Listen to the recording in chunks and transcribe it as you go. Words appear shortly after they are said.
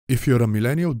If you're a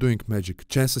millennial doing magic,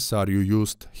 chances are you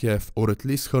used, have, or at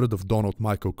least heard of Donald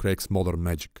Michael Kraig's Modern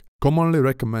Magic. Commonly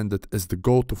recommended as the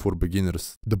go-to for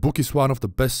beginners, the book is one of the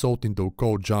best sold in the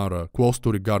occult genre, close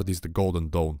to Regardie's The Golden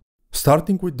Dawn.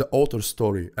 Starting with the author's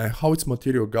story and how its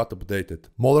material got updated,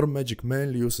 Modern Magic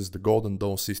mainly uses the Golden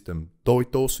Dawn system, though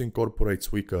it also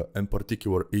incorporates Wicca and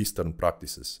particular Eastern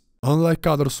practices. Unlike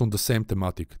others on the same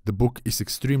thematic, the book is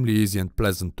extremely easy and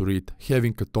pleasant to read,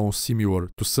 having a tone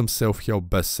similar to some self-help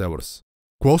bestsellers.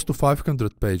 Close to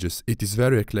 500 pages, it is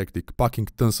very eclectic, packing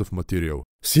tons of material.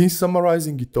 Since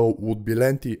summarizing it all would be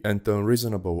lengthy and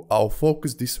unreasonable, I'll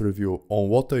focus this review on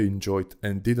what I enjoyed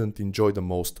and didn't enjoy the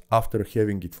most after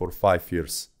having it for 5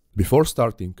 years. Before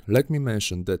starting, let me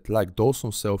mention that, like those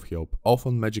on self-help,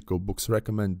 often magical books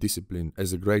recommend discipline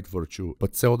as a great virtue,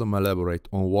 but seldom elaborate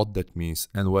on what that means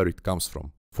and where it comes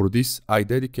from. For this, I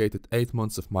dedicated 8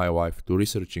 months of my life to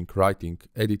researching, writing,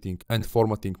 editing and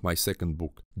formatting my second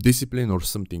book, Discipline or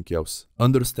Something Else,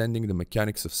 understanding the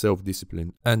mechanics of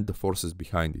self-discipline and the forces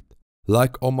behind it.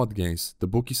 Like Omad Games, the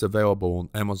book is available on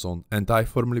Amazon and I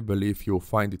firmly believe you'll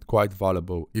find it quite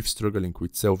valuable if struggling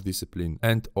with self-discipline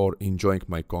and or enjoying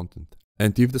my content.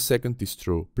 And if the second is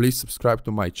true, please subscribe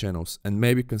to my channels and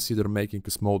maybe consider making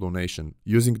a small donation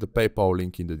using the PayPal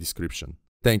link in the description.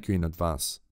 Thank you in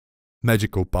advance.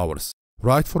 Magical powers.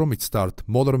 Right from its start,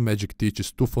 Modern Magic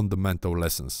teaches 2 fundamental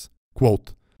lessons.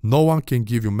 Quote, "No one can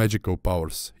give you magical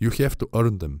powers. You have to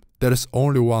earn them. There is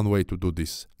only one way to do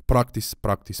this. Practice,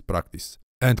 practice, practice."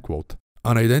 End quote.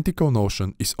 An identical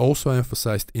notion is also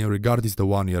emphasized in Regardie's The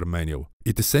 1-Year Manual.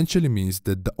 It essentially means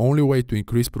that the only way to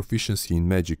increase proficiency in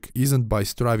magic isn't by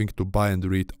striving to buy and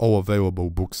read all available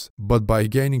books, but by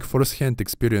gaining first-hand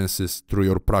experiences through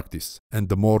your practice, and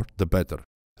the more, the better.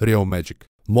 Real magic.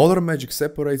 Modern Magic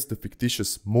separates the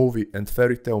fictitious movie and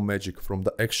fairy tale magic from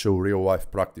the actual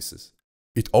real-life practices.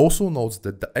 It also notes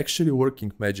that the actually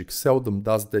working magic seldom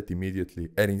does that immediately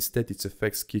and instead its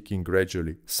effects kick in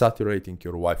gradually, saturating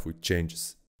your life with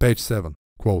changes. Page 7.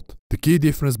 Quote, "The key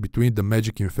difference between the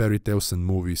magic in fairy tales and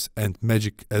movies and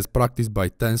magic as practiced by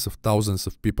tens of thousands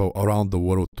of people around the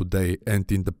world today and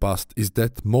in the past is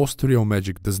that most real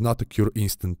magic does not occur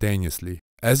instantaneously.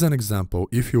 As an example,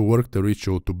 if you work the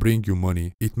ritual to bring you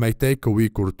money, it may take a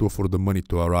week or 2 for the money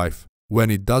to arrive.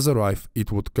 When it does arrive,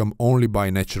 it would come only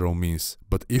by natural means,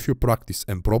 but if you practice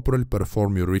and properly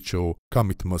perform your ritual,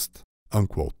 come it must."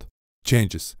 Unquote.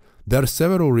 Changes. There are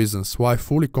several reasons why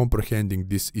fully comprehending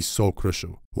this is so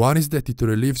crucial. One is that it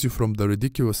relieves you from the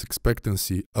ridiculous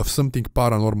expectancy of something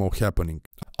paranormal happening.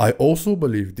 I also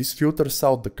believe this filters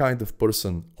out the kind of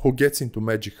person who gets into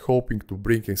magic hoping to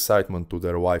bring excitement to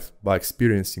their life by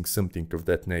experiencing something of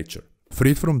that nature.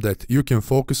 Freed from that, you can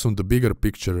focus on the bigger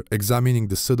picture, examining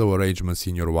the subtle arrangements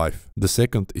in your life. The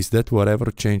second is that wherever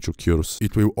change occurs,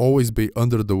 it will always be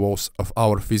under the walls of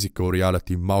our physical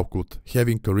reality, Malkut,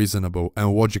 having a reasonable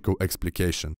and logical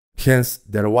explication. Hence,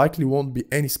 there likely won't be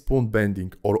any spoon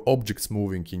bending or objects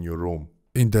moving in your room.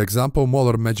 In the example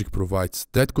Modern Magic provides,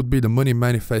 that could be the money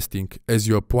manifesting as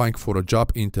you applying for a job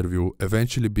interview,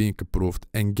 eventually being approved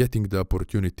and getting the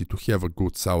opportunity to have a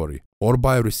good salary, or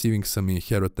by receiving some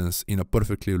inheritance in a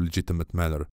perfectly legitimate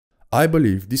manner. I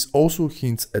believe this also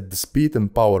hints at the speed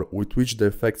and power with which the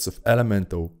effects of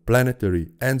elemental,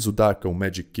 planetary and zodiacal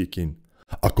magic kick in.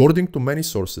 According to many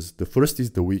sources, the first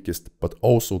is the weakest, but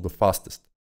also the fastest.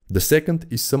 The second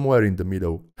is somewhere in the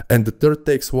middle, and the third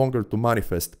takes longer to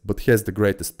manifest but has the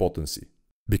greatest potency.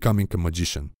 Becoming a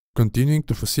magician. Continuing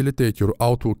to facilitate your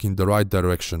outlook in the right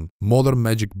direction, Modern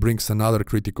Magic brings another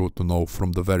critical to know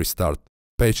from the very start.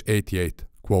 Page 88.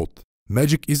 Quote,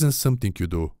 "Magic isn't something you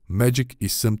do, magic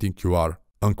is something you are."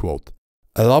 Unquote.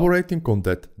 Elaborating on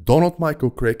that, Donald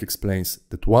Michael Kraig explains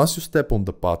that once you step on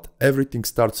the path, everything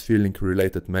starts feeling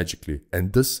related magically,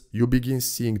 and thus you begin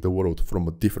seeing the world from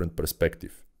a different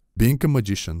perspective. Being a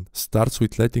magician starts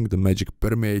with letting the magic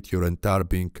permeate your entire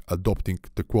being, adopting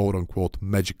the quote-unquote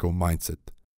magical mindset.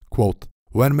 Quote,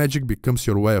 "When magic becomes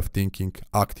your way of thinking,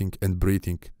 acting and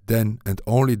breathing, then and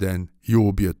only then you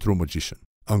will be a true magician."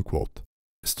 Unquote.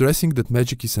 Stressing that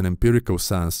magic is an empirical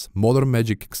science, Modern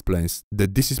Magic explains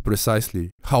that this is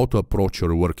precisely how to approach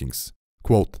your workings.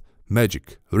 Quote, "Magic,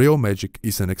 real magic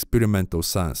is an experimental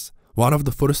science. One of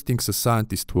the first things a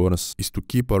scientist learns is to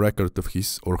keep a record of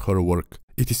his or her work.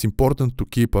 It is important to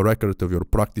keep a record of your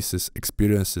practices,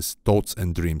 experiences, thoughts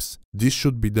and dreams. This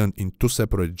should be done in 2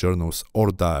 separate journals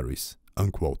or diaries."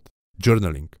 Unquote.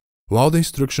 Journaling. While the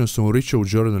instructions on ritual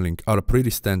journaling are pretty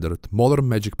standard, Modern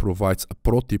Magic provides a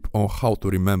pro tip on how to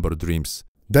remember dreams.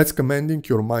 That's commanding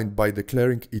your mind by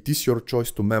declaring it is your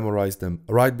choice to memorize them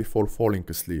right before falling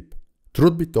asleep.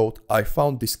 Truth be told, I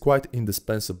found this quite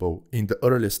indispensable in the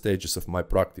early stages of my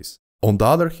practice. On the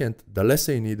other hand, the less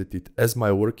I needed it as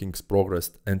my workings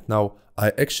progressed, and now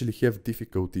I actually have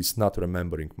difficulties not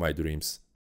remembering my dreams.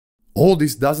 All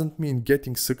this doesn't mean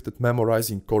getting sucked at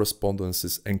memorizing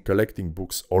correspondences and collecting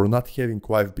books or not having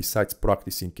life besides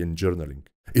practicing and journaling.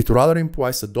 It rather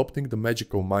implies adopting the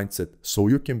magical mindset so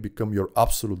you can become your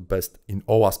absolute best in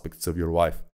all aspects of your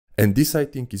life. And this, I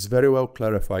think, is very well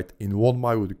clarified in one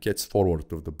mile gets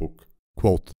forward of the book.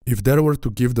 Quote, if there were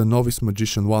to give the novice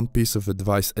magician one piece of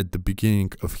advice at the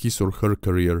beginning of his or her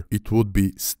career, it would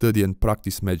be study and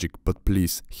practice magic, but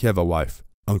please have a wife.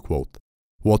 Unquote.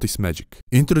 What is magic?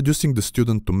 Introducing the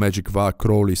student to magic via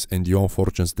Crowley's and Llewellyn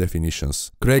Fortune's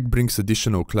definitions, Kraig brings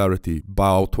additional clarity by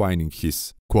outlining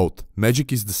his, quote,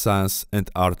 magic is the science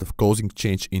and art of causing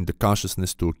change in the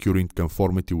consciousness to occur in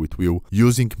conformity with will,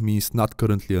 using means not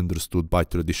currently understood by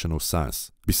traditional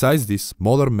science. Besides this,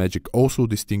 modern magic also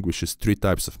distinguishes three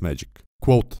types of magic.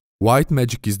 Quote, white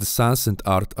magic is the science and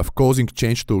art of causing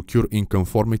change to occur in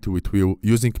conformity with will,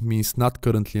 using means not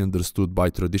currently understood by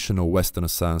traditional Western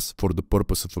science for the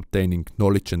purpose of obtaining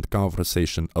knowledge and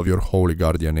conversation of your holy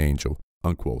guardian angel.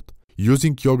 Unquote.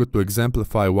 Using yoga to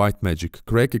exemplify white magic,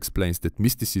 Kraig explains that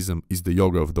mysticism is the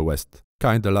yoga of the West,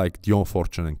 kinda like Llewellyn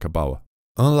Fortune and Kabbalah.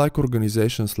 Unlike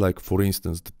organizations like, for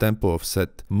instance, the Temple of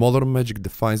Set, modern magic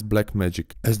defines black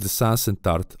magic as the science and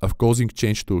art of causing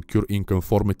change to occur in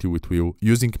conformity with will,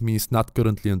 using means not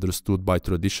currently understood by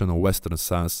traditional Western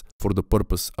science for the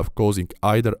purpose of causing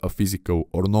either a physical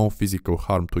or non-physical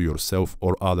harm to yourself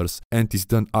or others, and is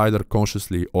done either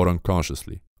consciously or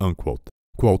unconsciously. Unquote.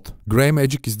 Quote, grey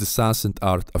magic is the science and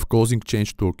art of causing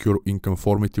change to occur in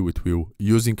conformity with will,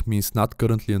 using means not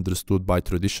currently understood by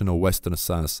traditional Western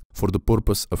science for the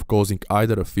purpose of causing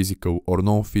either a physical or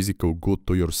non-physical good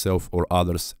to yourself or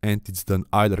others, and it's done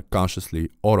either consciously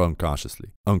or unconsciously.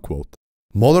 Unquote.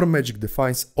 Modern magic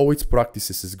defines all its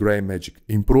practices as grey magic,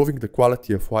 improving the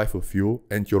quality of life of you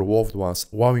and your loved ones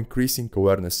while increasing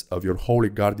awareness of your holy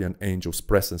guardian angel's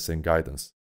presence and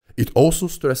guidance. It also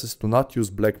stresses to not use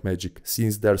black magic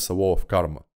since there's a law of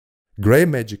karma. Grey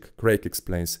magic, Kraig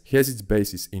explains, has its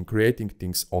basis in creating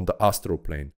things on the astral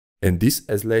plane, and this,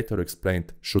 as later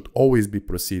explained, should always be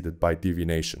preceded by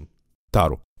divination.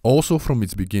 Tarot. Also from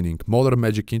its beginning, modern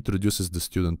magic introduces the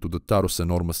student to the tarot's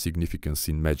enormous significance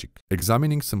in magic.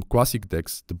 Examining some classic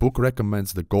decks, the book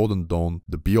recommends the Golden Dawn,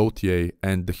 the BOTA,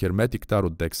 and the Hermetic Tarot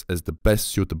decks as the best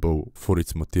suitable for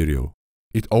its material.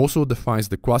 It also defines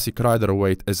the classic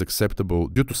Rider-Waite as acceptable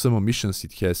due to some omissions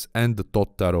it has, and the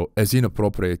Thoth Tarot as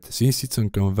inappropriate since it's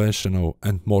unconventional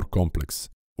and more complex.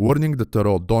 Learning the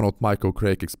tarot, Donald Michael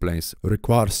Kraig explains,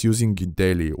 requires using it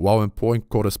daily while employing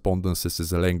correspondences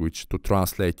as a language to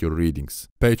translate your readings.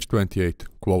 Page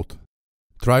 28, quote,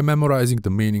 try memorizing the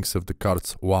meanings of the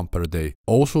cards one per day.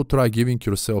 Also try giving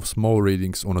yourself small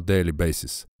readings on a daily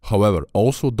basis. However,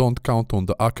 also don't count on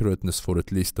the accurateness for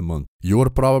at least a month. You were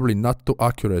probably not too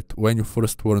accurate when you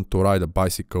first learned to ride a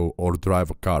bicycle or drive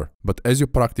a car, but as you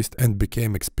practiced and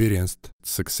became experienced,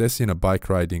 success in a bike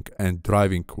riding and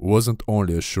driving wasn't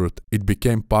only assured, it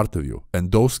became part of you,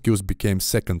 and those skills became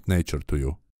second nature to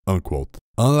you. Unquote.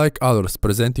 Unlike others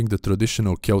presenting the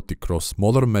traditional Celtic cross,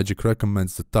 modern magic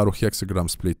recommends the tarot hexagram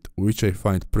split, which I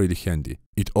find pretty handy.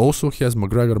 It also has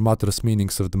MacGregor Matter's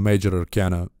meanings of the major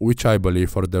arcana, which I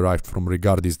believe are derived from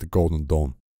Regardie's The Golden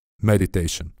Dawn.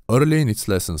 Meditation. Early in its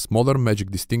lessons, modern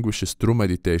magic distinguishes true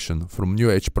meditation from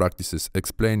New Age practices,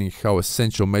 explaining how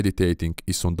essential meditating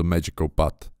is on the magical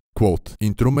path. Quote,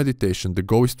 in true meditation, the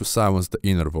goal is to silence the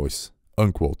inner voice.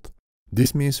 Unquote.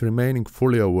 This means remaining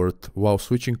fully alert while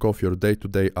switching off your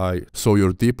day-to-day eye so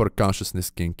your deeper consciousness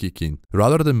can kick in.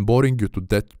 Rather than boring you to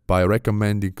death by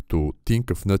recommending to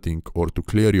think of nothing or to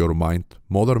clear your mind,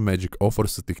 modern magic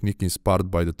offers a technique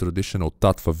inspired by the traditional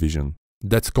tattva vision.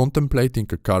 That's contemplating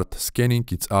a card, scanning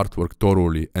its artwork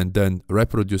thoroughly, and then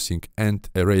reproducing and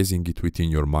erasing it within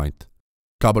your mind.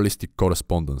 Kabbalistic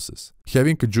correspondences.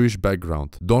 Having a Jewish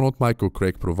background, Donald Michael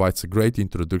Kraig provides a great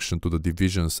introduction to the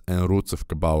divisions and roots of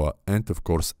Kabbalah and, of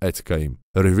course, Etz Chaim,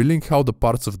 revealing how the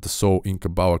parts of the soul in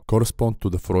Kabbalah correspond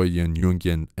to the Freudian,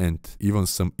 Jungian, and even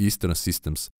some Eastern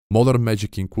systems. Modern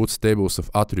magic includes tables of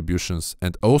attributions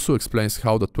and also explains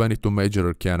how the 22 major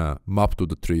arcana map to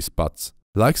the 3 spots.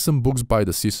 Like some books by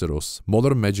the Ciceros,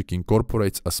 modern magic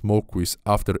incorporates a small quiz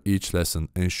after each lesson,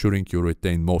 ensuring you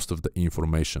retain most of the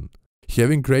information.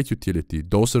 Having great utility,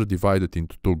 those are divided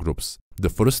into 2 groups. The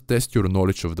first tests your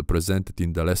knowledge of the presented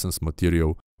in the lessons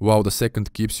material, while the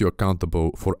second keeps you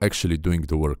accountable for actually doing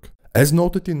the work. As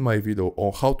noted in my video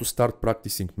on how to start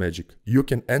practicing magic, you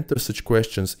can enter such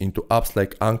questions into apps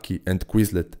like Anki and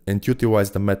Quizlet and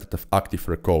utilize the method of active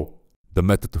recall. The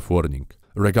method of warning.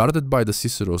 Regarded by the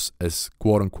Ciceros as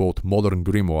quote-unquote modern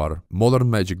grimoire, modern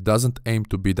magic doesn't aim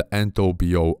to be the end-all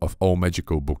be-all of all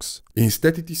magical books.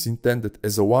 Instead, it is intended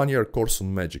as a one-year course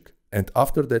on magic, and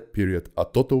after that period, a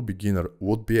total beginner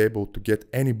would be able to get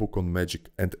any book on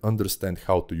magic and understand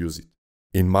how to use it.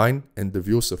 In mine and the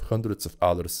views of hundreds of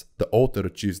others, the author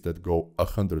achieves that goal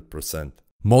 100%.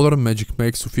 Modern magic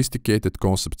makes sophisticated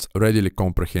concepts readily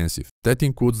comprehensive. That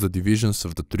includes the divisions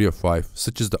of the Tree of Life,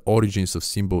 such as the origins of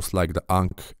symbols like the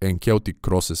Ankh and Celtic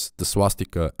crosses, the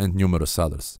swastika, and numerous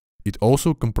others. It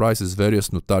also comprises various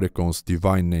notaricons,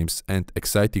 divine names, and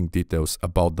exciting details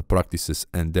about the practices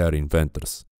and their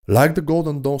inventors. Like the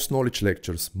Golden Dawn's knowledge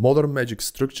lectures, modern magic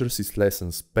structures its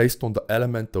lessons based on the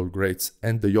elemental grades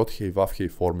and the Yod-Heh-Vav-Heh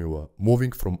formula,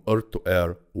 moving from earth to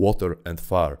air, water and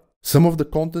fire. Some of the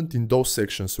content in those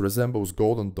sections resembles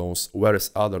Golden Dawn's,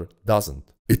 whereas other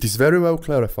doesn't. It is very well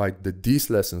clarified that these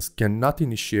lessons cannot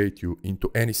initiate you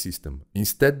into any system.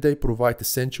 Instead, they provide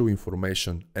essential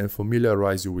information and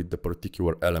familiarize you with the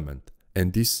particular element.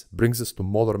 And this brings us to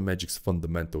modern magic's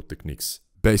fundamental techniques.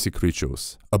 Basic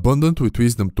rituals. Abundant with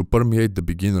wisdom to permeate the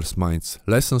beginner's minds,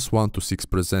 lessons 1 to 6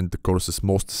 present the course's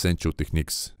most essential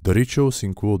techniques. The rituals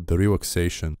include the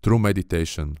relaxation, true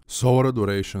meditation, solar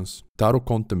adorations, tarot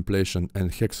contemplation and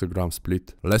hexagram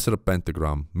split, lesser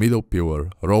pentagram, middle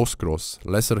pillar, rose cross,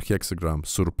 lesser hexagram,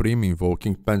 supreme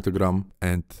invoking pentagram,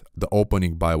 and the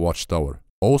opening by watchtower.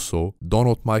 Also,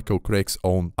 Donald Michael Kraig's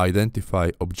own Identify,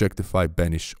 Objectify,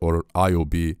 Banish or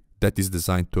IOB that is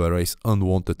designed to erase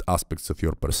unwanted aspects of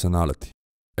your personality.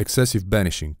 Excessive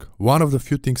banishing. One of the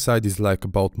few things I dislike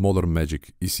about modern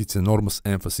magic is its enormous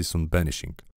emphasis on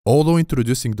banishing. Although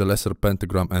introducing the lesser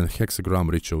pentagram and hexagram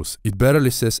rituals, it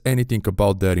barely says anything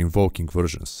about their invoking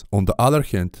versions. On the other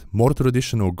hand, more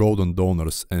traditional Golden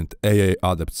Dawners and AA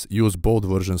adepts use both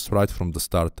versions right from the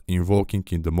start, invoking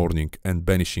in the morning and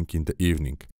banishing in the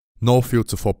evening. No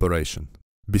fields of operation.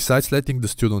 Besides letting the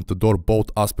student adore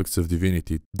both aspects of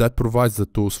divinity, that provides the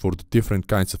tools for the different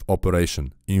kinds of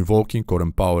operation, invoking or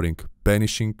empowering,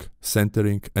 banishing,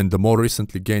 centering, and the more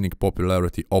recently gaining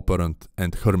popularity operant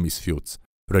and Hermes fields.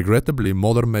 Regrettably,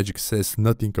 modern magic says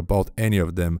nothing about any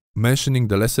of them, mentioning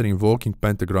the lesser invoking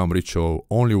pentagram ritual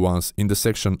only once in the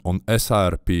section on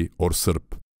SIRP or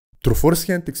SIRP. Through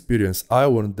first-hand experience, I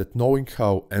learned that knowing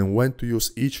how and when to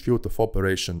use each field of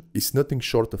operation is nothing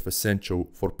short of essential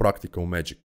for practical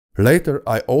magic. Later,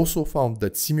 I also found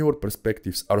that similar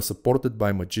perspectives are supported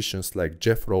by magicians like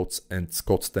Jeff Rhodes and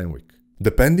Scott Stanwyck.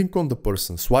 Depending on the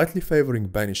person, slightly favoring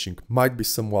banishing might be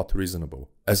somewhat reasonable.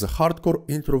 As a hardcore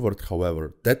introvert,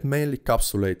 however, that mainly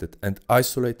capsulated and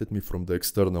isolated me from the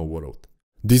external world.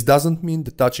 This doesn't mean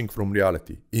detaching from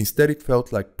reality. Instead, it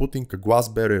felt like putting a glass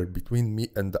barrier between me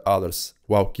and the others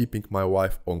while keeping my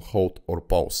life on hold or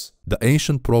pause. The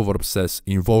ancient proverb says,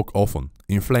 invoke often,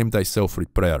 inflame thyself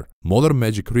with prayer. Modern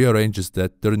magic rearranges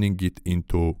that, turning it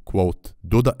into, quote,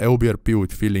 do the LBRP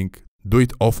with feeling, do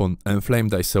it often, and flame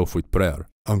thyself with prayer,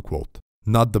 unquote.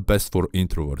 Not the best for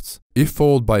introverts. If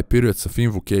followed by periods of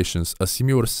invocations, a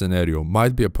similar scenario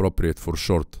might be appropriate for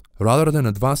short. Rather than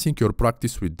advancing your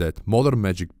practice with that, modern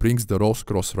magic brings the rose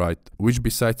cross rite, which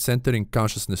besides centering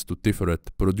consciousness to Tiferet,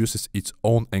 produces its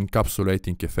own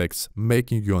encapsulating effects,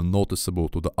 making you unnoticeable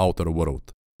to the outer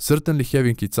world. Certainly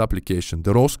having its application,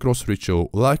 the rose cross ritual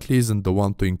likely isn't the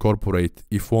one to incorporate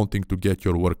if wanting to get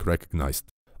your work recognized.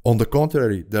 On the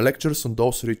contrary, the lectures on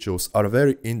those rituals are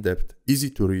very in-depth, easy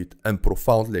to read, and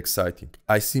profoundly exciting.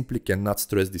 I simply cannot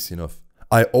stress this enough.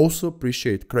 I also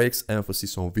appreciate Kraig's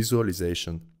emphasis on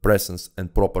visualization, presence,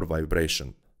 and proper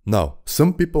vibration. Now,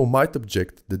 some people might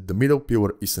object that the middle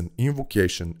pillar is an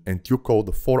invocation and you call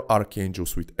the 4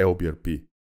 archangels with LBRP.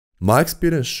 My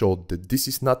experience showed that this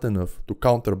is not enough to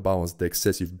counterbalance the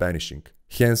excessive banishing.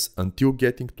 Hence, until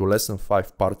getting to lesson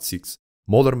 5 part 6,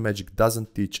 modern magic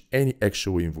doesn't teach any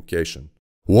actual invocation.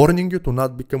 Warning you to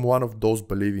not become one of those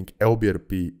believing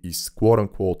LBRP is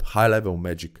quote-unquote high-level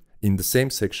magic. In the same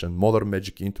section, modern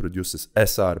magic introduces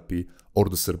SRP or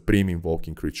the Supreme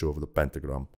Invoking Ritual of the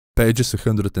Pentagram. Pages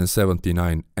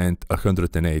 179 and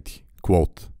 180.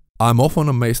 Quote, I'm often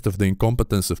amazed of the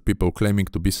incompetence of people claiming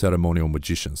to be ceremonial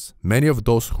magicians. Many of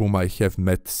those whom I have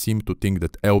met seem to think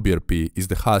that LBRP is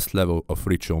the highest level of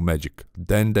ritual magic.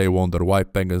 Then they wonder why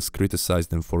pagans criticize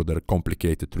them for their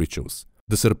complicated rituals.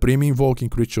 The Supreme Invoking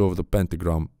Ritual of the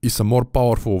Pentagram is a more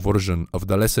powerful version of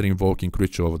the Lesser Invoking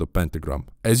Ritual of the Pentagram.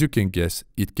 As you can guess,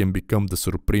 it can become the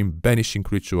Supreme Banishing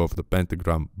Ritual of the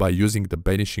Pentagram by using the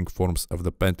banishing forms of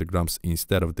the pentagrams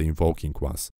instead of the invoking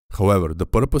ones. However, the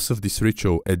purpose of this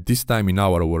ritual at this time in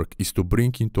our work is to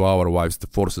bring into our lives the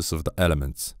forces of the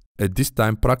elements. At this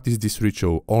time, practice this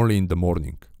ritual only in the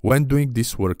morning. When doing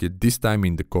this work at this time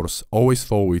in the course, always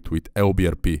follow it with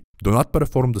LBRP. Do not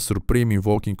perform the supreme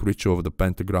invoking ritual of the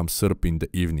pentagram SERP in the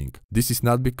evening. This is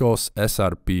not because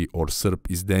SRP or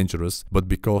SERP is dangerous, but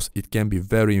because it can be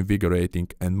very invigorating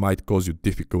and might cause you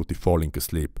difficulty falling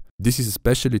asleep. This is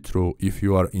especially true if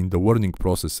you are in the learning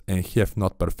process and have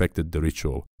not perfected the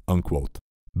ritual. Unquote.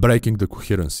 Breaking the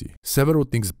coherency. Several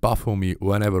things baffle me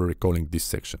whenever recalling this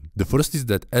section. The first is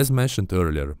that, as mentioned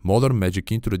earlier, modern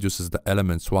magic introduces the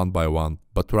elements one by one,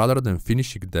 but rather than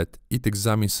finishing that, it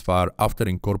examines fire after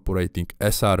incorporating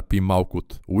SRP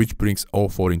Malkut, which brings all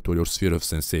four into your sphere of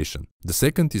sensation. The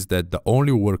second is that the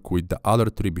only work with the other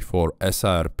three before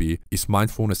SRP is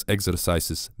mindfulness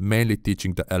exercises, mainly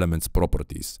teaching the elements'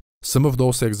 properties. Some of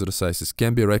those exercises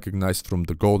can be recognized from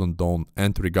the Golden Dawn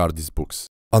and Regardie's books.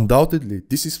 Undoubtedly,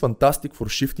 this is fantastic for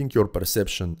shifting your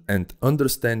perception and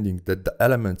understanding that the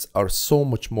elements are so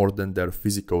much more than their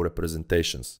physical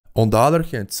representations. On the other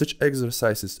hand, such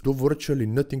exercises do virtually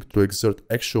nothing to exert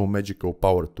actual magical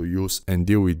power to use and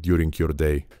deal with during your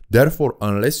day. Therefore,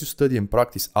 unless you study and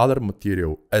practice other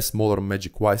material, as modern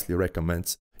magic wisely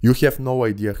recommends, you have no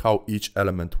idea how each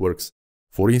element works.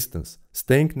 For instance,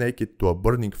 staying naked to a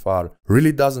burning fire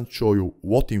really doesn't show you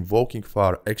what invoking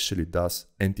fire actually does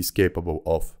and is capable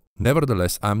of.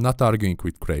 Nevertheless, I am not arguing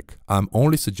with Kraig. I am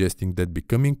only suggesting that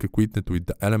becoming acquainted with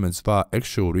the elements via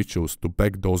actual rituals to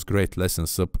back those great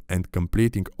lessons up and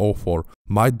completing all four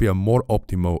might be a more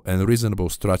optimal and reasonable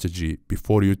strategy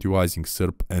before utilizing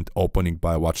SERP and opening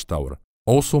by a watchtower.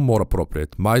 Also more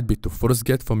appropriate might be to first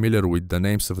get familiar with the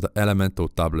names of the elemental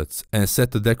tablets and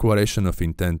set a declaration of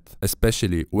intent,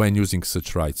 especially when using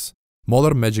such rites.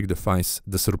 Modern magic defines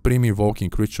the supreme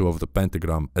invoking ritual of the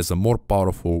pentagram as a more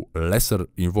powerful, lesser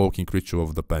invoking ritual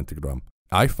of the pentagram.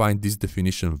 I find this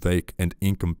definition vague and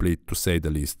incomplete to say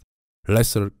the least.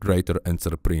 Lesser, greater and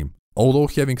supreme. Although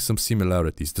having some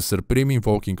similarities, the supreme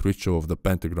invoking ritual of the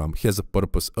pentagram has a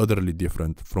purpose utterly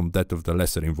different from that of the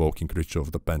lesser invoking ritual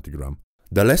of the pentagram.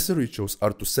 The lesser rituals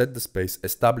are to set the space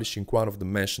establishing one of the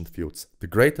mentioned fields. The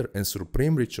greater and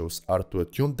supreme rituals are to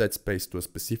attune that space to a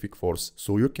specific force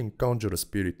so you can conjure a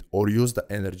spirit or use the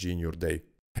energy in your day.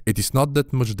 It is not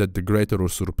that much that the greater or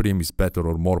supreme is better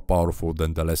or more powerful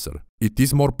than the lesser. It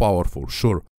is more powerful,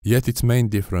 sure, yet its main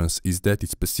difference is that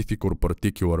it's specific or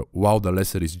particular while the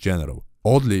lesser is general.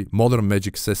 Oddly, modern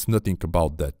magic says nothing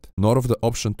about that, nor of the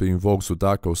option to invoke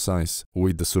zodiacal signs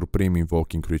with the supreme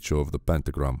invoking ritual of the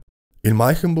pentagram. In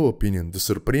my humble opinion, the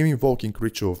supreme invoking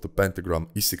ritual of the pentagram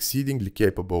is exceedingly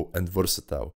capable and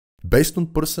versatile. Based on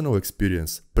personal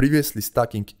experience, previously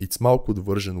stacking its Malkut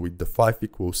version with the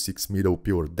 5=6 middle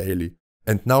pillar daily,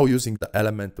 and now using the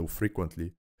elemental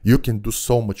frequently, you can do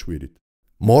so much with it.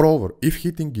 Moreover, if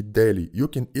hitting it daily, you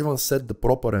can even set the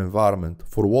proper environment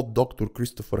for what Dr.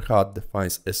 Christopher Hart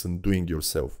defines as undoing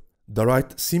yourself. The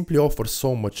rite simply offers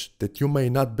so much that you may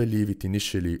not believe it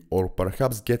initially or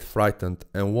perhaps get frightened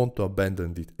and want to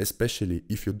abandon it, especially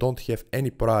if you don't have any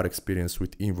prior experience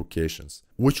with invocations,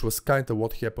 which was kinda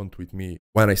what happened with me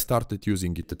when I started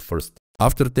using it at first.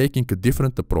 After taking a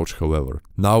different approach, however,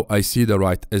 now I see the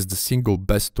rite as the single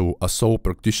best tool a sole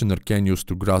practitioner can use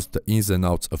to grasp the ins and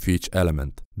outs of each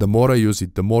element. The more I use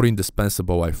it, the more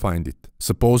indispensable I find it.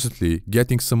 Supposedly,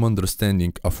 getting some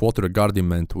understanding of what Regardie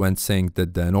meant when saying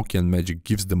that the Enochian magic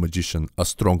gives the magician a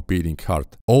strong beating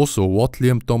heart. Also, what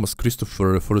Liam Thomas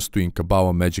Christopher refers to in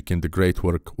Kabbalah magic in the great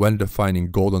work when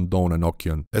defining Golden Dawn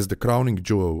Enochian as the crowning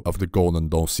jewel of the Golden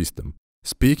Dawn system.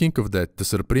 Speaking of that, the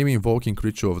supreme invoking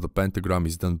ritual of the pentagram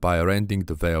is done by rending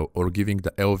the veil or giving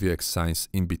the LVX signs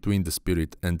in between the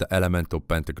spirit and the elemental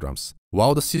pentagrams.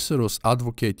 While the Ciceros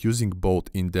advocate using both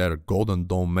in their Golden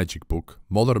Dawn magic book,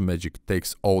 modern magic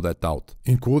takes all that out,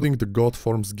 including the god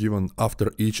forms given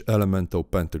after each elemental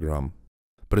pentagram.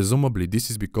 Presumably this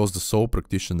is because the sole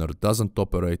practitioner doesn't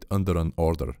operate under an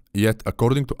order, yet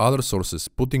according to other sources,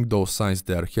 putting those signs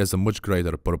there has a much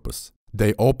greater purpose.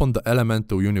 They open the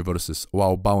elemental universes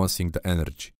while balancing the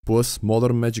energy. Plus,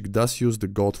 modern magic does use the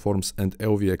god forms and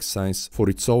LVX signs for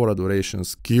its soul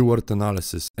adorations, keyword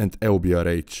analysis and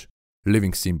LBRH,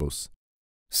 living symbols.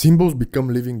 Symbols become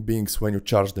living beings when you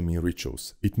charge them in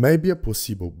rituals. It may be a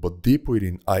placebo, but deep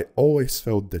within I always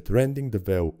felt that rending the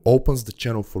veil opens the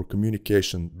channel for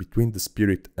communication between the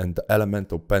spirit and the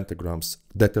elemental pentagrams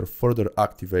that are further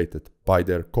activated by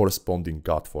their corresponding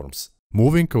god forms.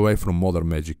 Moving away from modern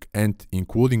magic and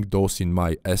including those in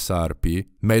my SRP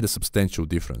made a substantial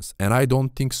difference, and I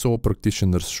don't think so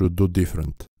practitioners should do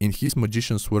different. In his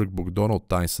Magician's Workbook, Donald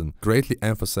Tyson greatly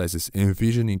emphasizes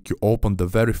envisioning you open the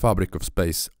very fabric of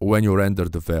space when you render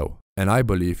the veil, and I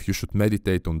believe you should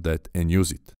meditate on that and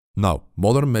use it. Now,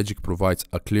 modern magic provides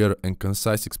a clear and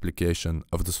concise explication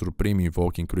of the supreme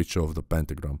invoking ritual of the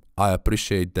pentagram. I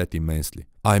appreciate that immensely.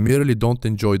 I merely don't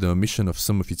enjoy the omission of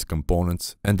some of its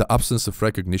components and the absence of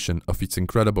recognition of its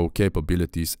incredible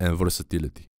capabilities and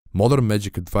versatility. Modern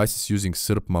magic advises using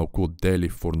Serp Malkuth daily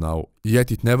for now, yet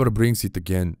it never brings it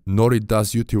again, nor it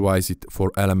does utilize it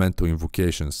for elemental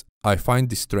invocations. I find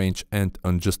this strange and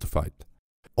unjustified.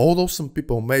 Although some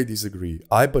people may disagree,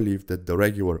 I believe that the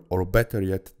regular, or better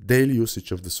yet, daily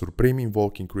usage of the supreme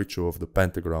invoking ritual of the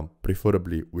pentagram,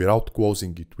 preferably without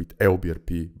closing it with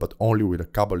LBRP but only with a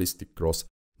Kabbalistic cross,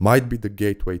 might be the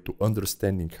gateway to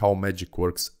understanding how magic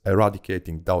works,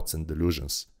 eradicating doubts and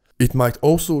delusions. It might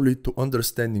also lead to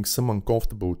understanding some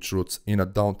uncomfortable truths in a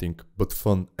daunting but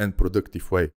fun and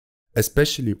productive way,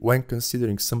 especially when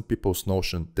considering some people's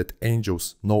notion that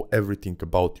angels know everything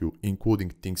about you,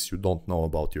 including things you don't know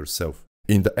about yourself.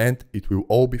 In the end, it will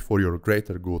all be for your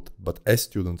greater good, but as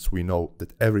students we know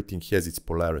that everything has its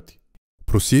polarity.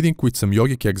 Proceeding with some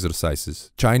yogic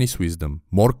exercises, Chinese wisdom,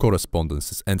 more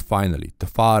correspondences, and finally, the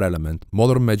fire element,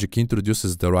 modern magic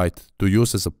introduces the right to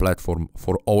use as a platform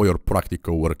for all your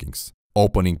practical workings,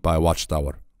 opening by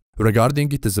Watchtower. Regarding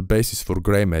it as a basis for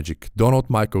grey magic, Donald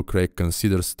Michael Kraig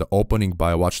considers the opening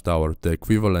by a watchtower the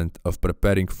equivalent of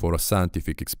preparing for a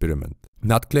scientific experiment.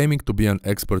 Not claiming to be an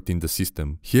expert in the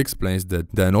system, he explains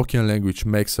that the Enochian language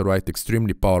makes a rite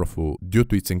extremely powerful due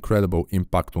to its incredible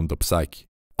impact on the psyche.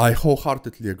 I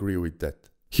wholeheartedly agree with that.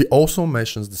 He also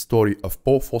mentions the story of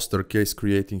Paul Foster Case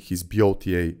creating his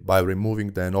BOTA by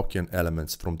removing the Enochian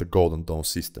elements from the Golden Dawn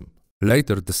system.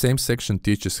 Later, the same section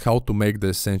teaches how to make the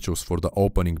essentials for the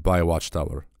opening by a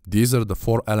watchtower. These are the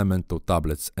 4 elemental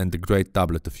tablets and the Great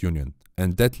Tablet of Union,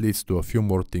 and that leads to a few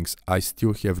more things I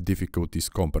still have difficulties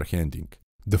comprehending.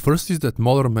 The first is that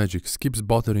modern magic skips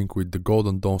bothering with the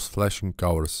Golden Dawn's flashing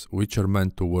hours, which are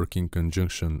meant to work in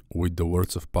conjunction with the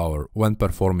words of power when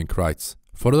performing rites.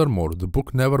 Furthermore, the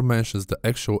book never mentions the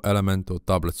actual elemental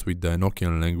tablets with the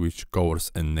Enochian language, colors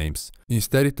and names.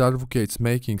 Instead, it advocates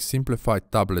making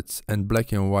simplified tablets and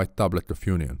black and white tablet of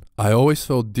union. I always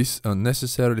felt this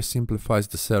unnecessarily simplifies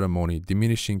the ceremony,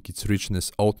 diminishing its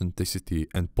richness, authenticity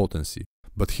and potency.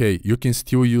 But hey, you can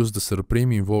still use the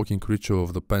supreme invoking ritual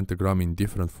of the pentagram in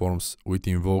different forms with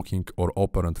invoking or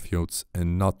operant fields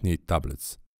and not need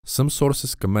tablets. Some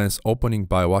sources commence opening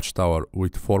by watchtower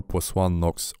with 4+1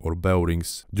 knocks or bell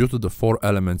rings due to the 4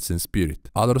 elements in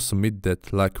spirit. Others omit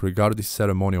that, like Regardie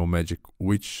ceremonial magic,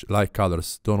 which, like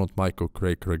others, Donald Michael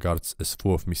Kraig regards as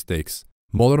full of mistakes.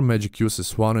 Modern magic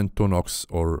uses 1 and 2 knocks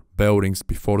or bell rings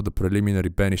before the preliminary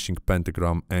banishing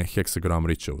pentagram and hexagram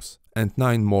rituals, and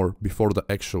 9 more before the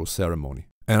actual ceremony.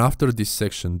 And after this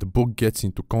section, the book gets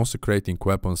into consecrating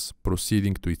weapons,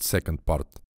 proceeding to its second part.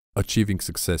 Achieving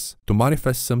success. To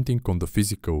manifest something on the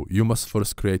physical, you must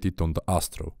first create it on the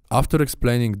astral. After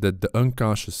explaining that the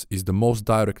unconscious is the most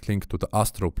direct link to the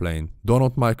astral plane,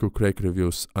 Donald Michael Kraig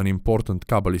reveals an important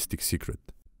Kabbalistic secret.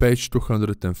 Page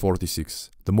 246.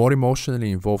 The more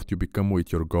emotionally involved you become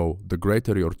with your goal, the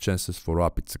greater your chances for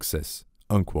rapid success.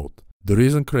 Unquote. The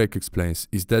reason Kraig explains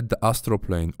is that the astral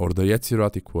plane or the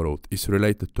Yetziratic world is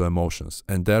related to emotions,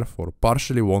 and therefore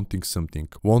partially wanting something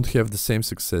won't have the same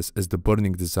success as the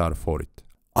burning desire for it.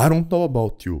 I don't know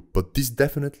about you, but this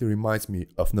definitely reminds me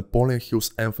of Napoleon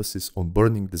Hill's emphasis on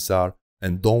burning desire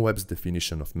and Don Webb's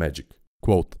definition of magic.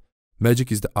 Quote,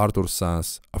 magic is the art or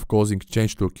science of causing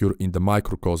change to occur in the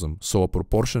microcosm, so a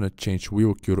proportionate change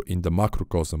will occur in the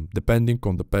macrocosm depending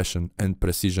on the passion and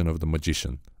precision of the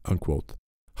magician. Unquote.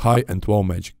 High and low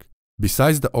magic.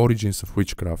 Besides the origins of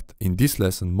witchcraft, in this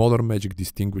lesson modern magic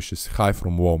distinguishes high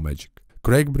from low magic.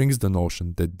 Kraig brings the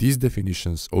notion that these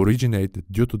definitions originated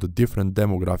due to the different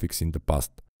demographics in the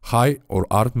past. High or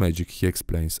art magic, he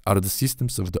explains, are the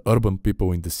systems of the urban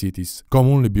people in the cities,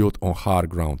 commonly built on higher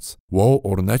grounds. Low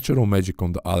or natural magic,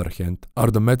 on the other hand,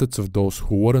 are the methods of those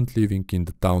who weren't living in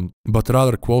the town, but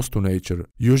rather close to nature,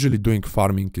 usually doing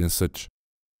farming and such.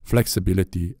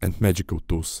 Flexibility and magical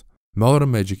tools.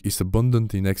 Modern magic is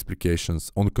abundant in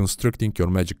explications on constructing your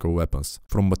magical weapons,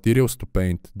 from materials to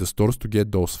paint, the stores to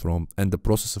get those from, and the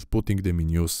process of putting them in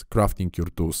use, crafting your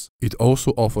tools. It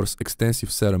also offers extensive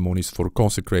ceremonies for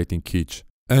consecrating each,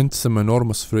 and some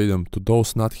enormous freedom to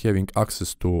those not having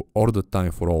access to or the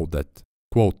time for all that.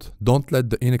 Quote, don't let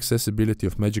the inaccessibility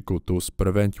of magical tools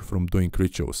prevent you from doing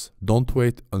rituals. Don't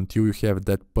wait until you have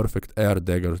that perfect air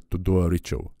dagger to do a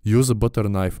ritual. Use a butter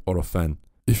knife or a fan.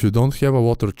 If you don't have a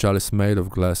water chalice made of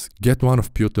glass, get one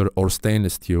of pewter or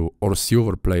stainless steel or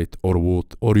silver plate or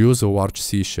wood, or use a large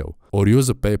seashell, or use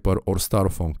a paper or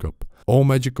styrofoam cup. All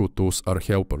magical tools are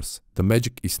helpers. The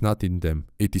magic is not in them,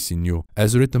 it is in you.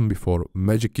 As written before,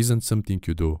 magic isn't something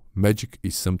you do, magic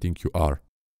is something you are.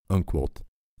 Unquote.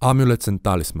 Amulets and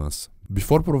talismans.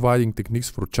 Before providing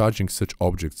techniques for charging such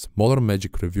objects, modern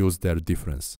magic reveals their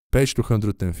difference. Page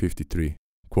 253.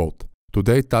 Quote,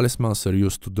 today talismans are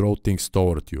used to draw things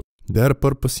toward you. Their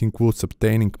purpose includes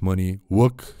obtaining money,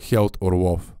 luck, health or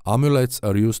wealth. Amulets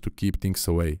are used to keep things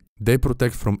away. They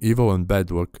protect from evil and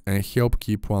bad luck and help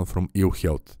keep one from ill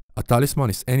health. A talisman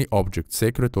is any object,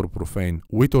 sacred or profane,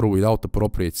 with or without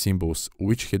appropriate symbols,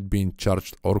 which had been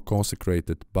charged or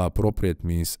consecrated by appropriate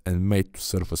means and made to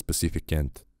serve a specific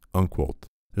end. Unquote.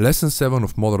 Lesson 7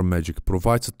 of Modern Magic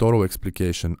provides a thorough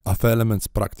explication of elements'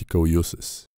 practical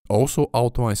uses. Also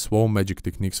outlines slow magic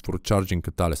techniques for charging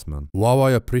a talisman. While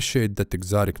I appreciate that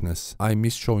exoticness, I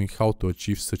miss showing how to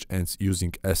achieve such ends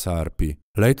using SIRP.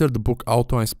 Later the book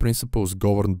outlines principles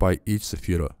governed by each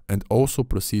sephira, and also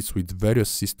proceeds with various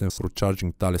systems for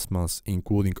charging talismans,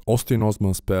 including Austin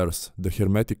Osman's pairs, the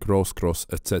Hermetic Rose Cross,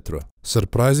 etc.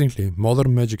 Surprisingly,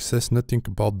 modern magic says nothing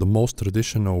about the most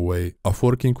traditional way of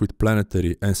working with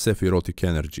planetary and sephirotic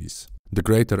energies, the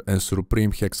greater and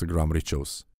supreme hexagram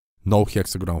rituals. No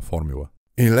hexagram formula.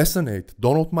 In Lesson 8,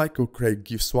 Donald Michael Kraig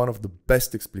gives one of the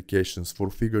best explications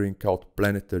for figuring out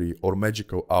planetary or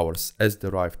magical hours as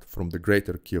derived from the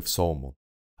greater key of Solomon.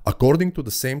 According to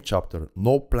the same chapter,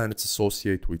 no planets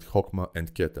associate with Chokmah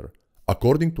and Keter.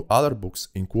 According to other books,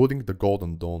 including the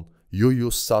Golden Dawn, you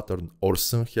use Saturn or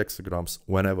Sun hexagrams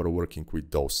whenever working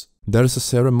with those. There is a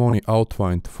ceremony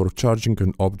outlined for charging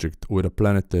an object with a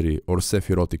planetary or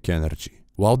sephirotic energy.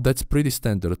 While that's pretty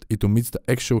standard, it omits the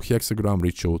actual hexagram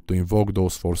ritual to invoke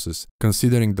those forces,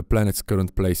 considering the planet's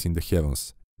current place in the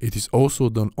heavens. It is also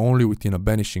done only within a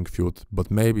banishing field,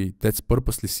 but maybe that's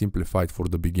purposely simplified for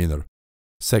the beginner.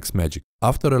 Sex magic.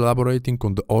 After elaborating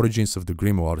on the origins of the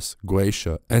grimoires,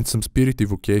 Goetia, and some spirit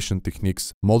evocation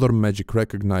techniques, modern magic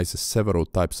recognizes several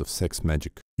types of sex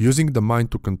magic. Using the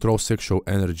mind to control sexual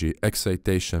energy,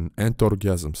 excitation, and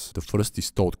orgasms, the first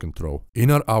is thought control.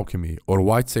 Inner alchemy, or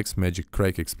white sex magic,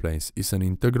 Kraig explains, is an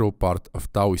integral part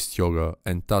of Taoist yoga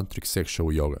and tantric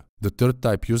sexual yoga. The third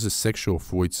type uses sexual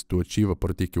fluids to achieve a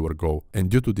particular goal, and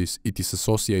due to this, it is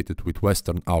associated with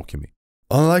Western alchemy.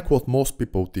 Unlike what most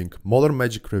people think, modern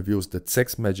magic reveals that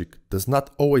sex magic does not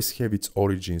always have its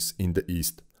origins in the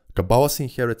East. Kabbalah's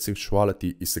inherent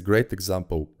sexuality is a great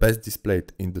example, best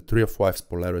displayed in the Tree of Life's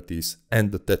polarities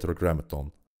and the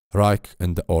Tetragrammaton. Reich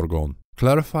and the Orgon.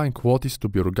 Clarifying what is to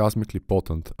be orgasmically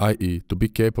potent, i.e. to be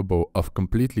capable of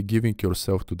completely giving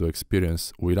yourself to the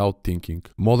experience without thinking,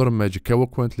 modern magic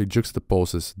eloquently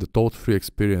juxtaposes the thought-free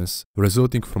experience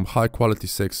resulting from high-quality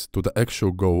sex to the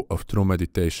actual goal of true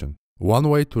meditation. One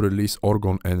way to release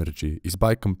orgone energy is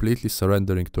by completely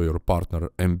surrendering to your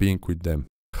partner and being with them.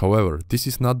 However, this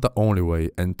is not the only way,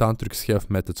 and tantrics have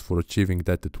methods for achieving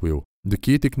that at will. The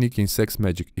key technique in sex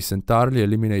magic is entirely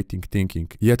eliminating thinking,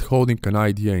 yet holding an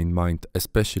idea in mind,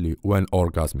 especially when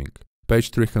orgasming. Page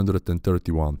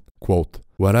 331. Quote,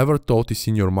 wherever thought is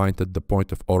in your mind at the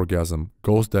point of orgasm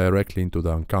goes directly into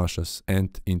the unconscious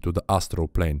and into the astral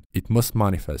plane. It must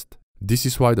manifest. This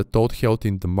is why the thought held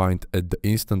in the mind at the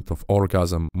instant of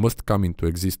orgasm must come into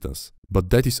existence. But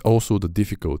that is also the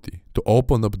difficulty. To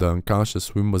open up the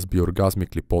unconscious, we must be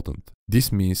orgasmically potent.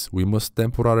 This means we must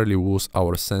temporarily lose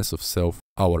our sense of self,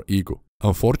 our ego.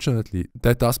 Unfortunately,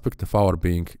 that aspect of our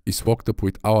being is locked up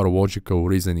with our logical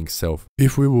reasoning self.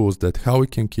 If we lose that, how we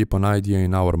can keep an idea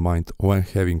in our mind when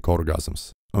having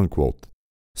orgasms? Unquote.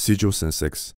 Sigils and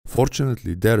sex.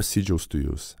 Fortunately, there are sigils to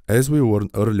use. As we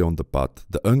learned early on the path,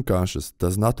 the unconscious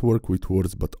does not work with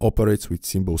words but operates with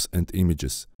symbols and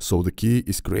images. So the key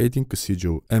is creating a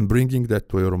sigil and bringing that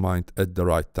to your mind at the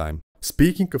right time.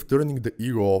 Speaking of turning the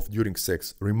ego off during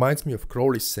sex reminds me of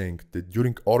Crowley's saying that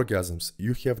during orgasms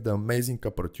you have the amazing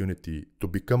opportunity to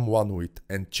become one with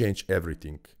and change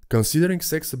everything. Considering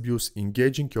sex abuse,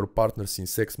 engaging your partners in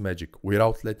sex magic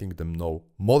without letting them know,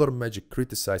 modern magic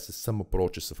criticizes some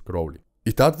approaches of Crowley.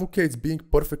 It advocates being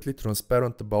perfectly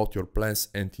transparent about your plans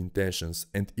and intentions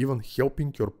and even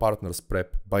helping your partners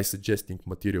prep by suggesting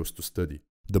materials to study.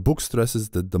 The book stresses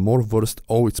that the more versed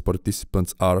all its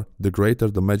participants are, the greater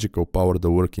the magical power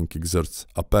the working exerts.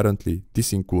 Apparently,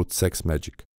 this includes sex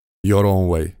magic. Your own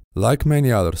way. Like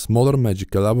many others, modern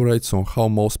Magick elaborates on how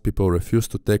most people refuse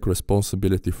to take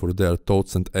responsibility for their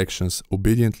thoughts and actions,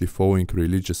 obediently following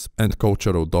religious and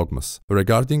cultural dogmas.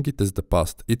 Regarding it as the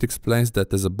past, it explains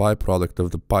that as a byproduct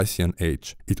of the Piscean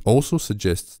age. It also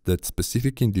suggests that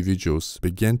specific individuals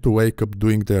began to wake up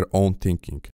doing their own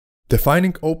thinking.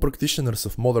 Defining all practitioners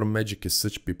of modern Magick as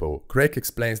such people, Kraig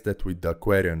explains that with the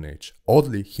Aquarian age.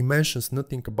 Oddly, he mentions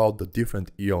nothing about the different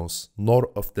eons,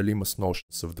 nor of the limous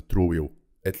notions of the true will.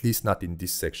 At least not in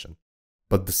this section.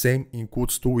 But the same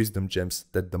includes two wisdom gems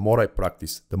that the more I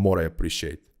practice, the more I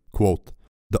appreciate. Quote,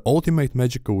 "The ultimate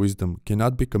magical wisdom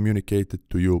cannot be communicated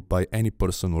to you by any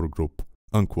person or group."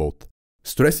 Unquote.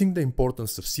 Stressing the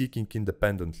importance of seeking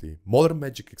independently, modern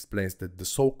Magick explains that the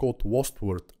so-called lost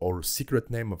word or secret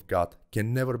name of God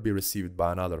can never be received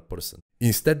by another person.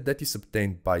 Instead, that is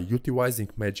obtained by utilizing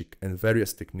magic and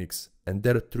various techniques, and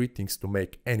there are three things to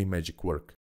make any magic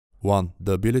work. 1.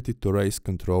 The ability to raise,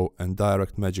 control, and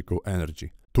direct magical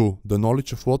energy. 2. The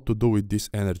knowledge of what to do with this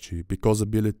energy, because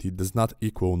ability does not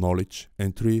equal knowledge.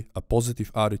 And 3. A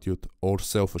positive attitude or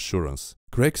self-assurance.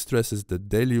 Kraig stresses that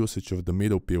daily usage of the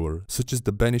middle pillar, such as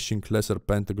the banishing lesser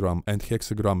pentagram and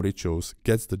hexagram rituals,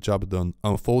 gets the job done,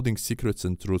 unfolding secrets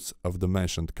and truths of the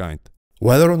mentioned kind.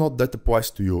 Whether or not that applies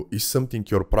to you is something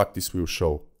your practice will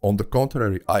show. On the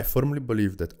contrary, I firmly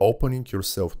believe that opening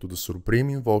yourself to the supreme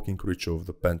invoking ritual of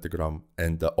the pentagram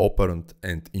and the operant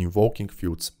and invoking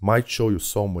fields might show you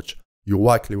so much you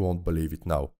likely won't believe it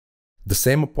now. The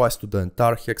same applies to the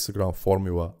entire hexagram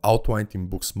formula outlined in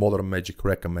books Modern Magick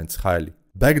recommends highly.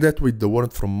 Back that with the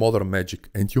word from Modern Magick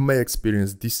and you may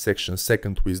experience this section's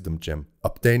second wisdom gem,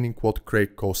 obtaining what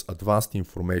Kraig calls advanced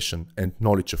information and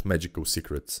knowledge of magical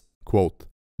secrets. Quote,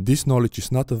 "This knowledge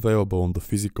is not available on the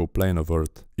physical plane of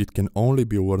Earth. It can only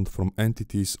be learned from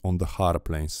entities on the higher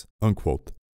planes."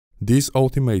 Unquote. These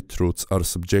ultimate truths are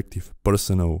subjective,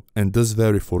 personal, and thus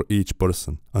vary for each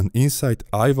person. An insight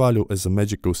I value as a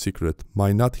magical secret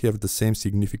might not have the same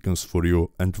significance for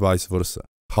you and vice versa.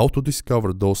 How to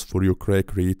discover those for you,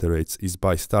 Kraig reiterates, is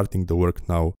by starting the work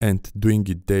now and doing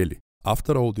it daily.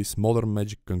 After all this, Modern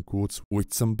Magick concludes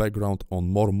with some background on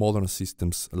more modern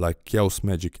systems like Chaos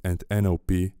Magic and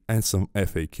NLP and some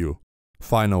FAQ.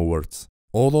 Final words.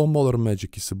 Although Modern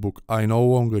Magick is a book I no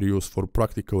longer use for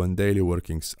practical and daily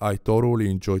workings, I thoroughly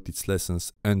enjoyed its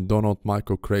lessons and Donald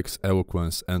Michael Kraig's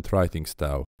eloquence and writing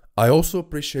style. I also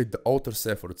appreciate the author's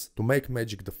efforts to make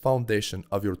magic the foundation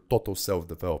of your total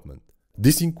self-development.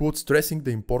 This includes stressing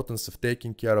the importance of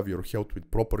taking care of your health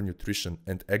with proper nutrition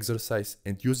and exercise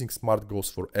and using SMART goals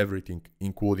for everything,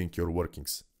 including your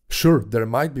workings. Sure, there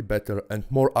might be better and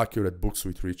more accurate books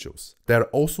with rituals. There are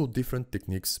also different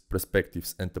techniques,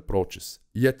 perspectives and approaches,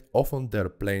 yet often they are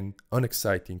plain,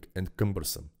 unexciting and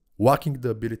cumbersome, lacking the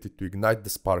ability to ignite the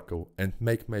sparkle and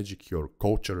make magic your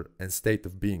culture and state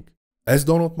of being. As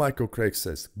Donald Michael Kraig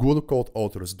says, good occult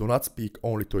authors do not speak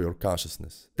only to your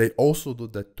consciousness. They also do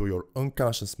that to your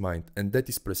unconscious mind, and that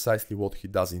is precisely what he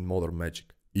does in Modern Magick,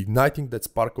 igniting that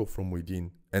sparkle from within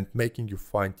and making you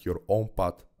find your own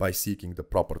path by seeking the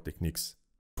proper techniques.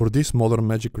 For this, Modern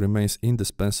Magick remains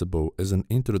indispensable as an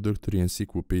introductory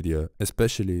encyclopedia,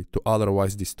 especially to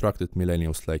otherwise distracted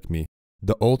millennials like me.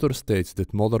 The author states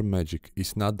that Modern Magick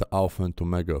is not the alpha and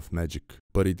omega of magic,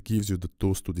 but it gives you the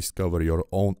tools to discover your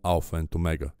own alpha and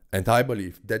omega. And I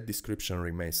believe that description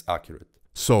remains accurate.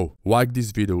 So, like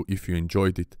this video if you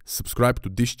enjoyed it, subscribe to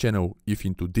this channel if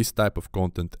into this type of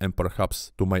content, and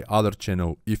perhaps to my other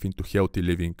channel if into healthy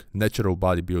living, natural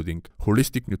bodybuilding,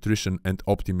 holistic nutrition and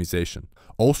optimization.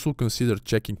 Also consider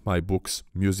checking my books,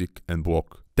 music and blog.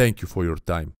 Thank you for your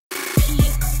time.